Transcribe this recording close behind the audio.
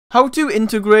How to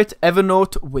integrate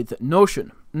Evernote with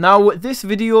Notion. Now, this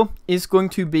video is going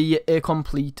to be a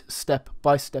complete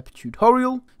step-by-step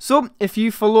tutorial, so if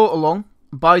you follow along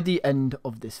by the end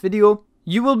of this video,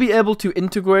 you will be able to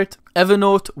integrate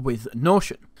Evernote with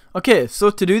Notion. Okay, so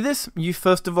to do this, you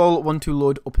first of all want to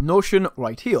load up Notion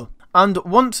right here. And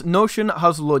once Notion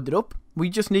has loaded up, we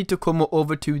just need to come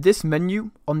over to this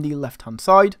menu on the left hand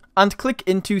side and click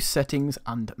into Settings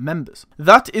and Members.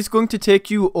 That is going to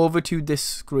take you over to this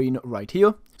screen right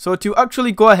here. So to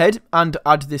actually go ahead and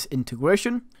add this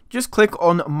integration, just click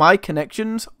on My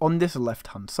Connections on this left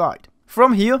hand side.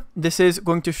 From here, this is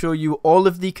going to show you all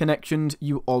of the connections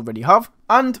you already have.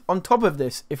 And on top of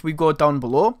this, if we go down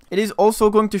below, it is also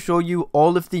going to show you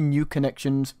all of the new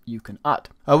connections you can add.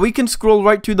 We can scroll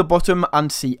right to the bottom and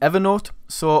see Evernote.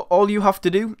 So all you have to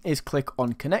do is click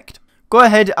on Connect. Go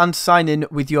ahead and sign in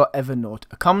with your Evernote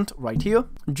account right here,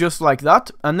 just like that.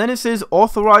 And then it says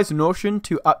Authorize Notion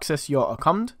to access your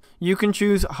account. You can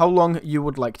choose how long you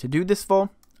would like to do this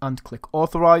for, and click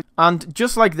authorize, and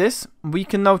just like this we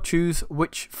can now choose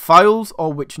which files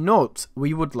or which notes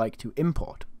we would like to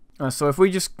import. So if we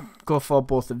just go for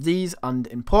both of these and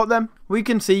import them, we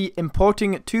can see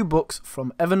importing 2 books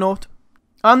from Evernote.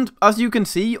 And as you can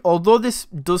see, although this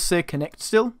does say connect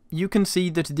still, you can see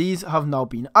that these have now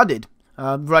been added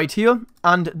right here,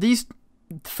 and these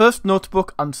first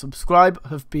notebook and subscribe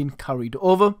have been carried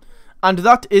over, and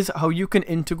that is how you can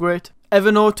integrate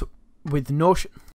Evernote with Notion.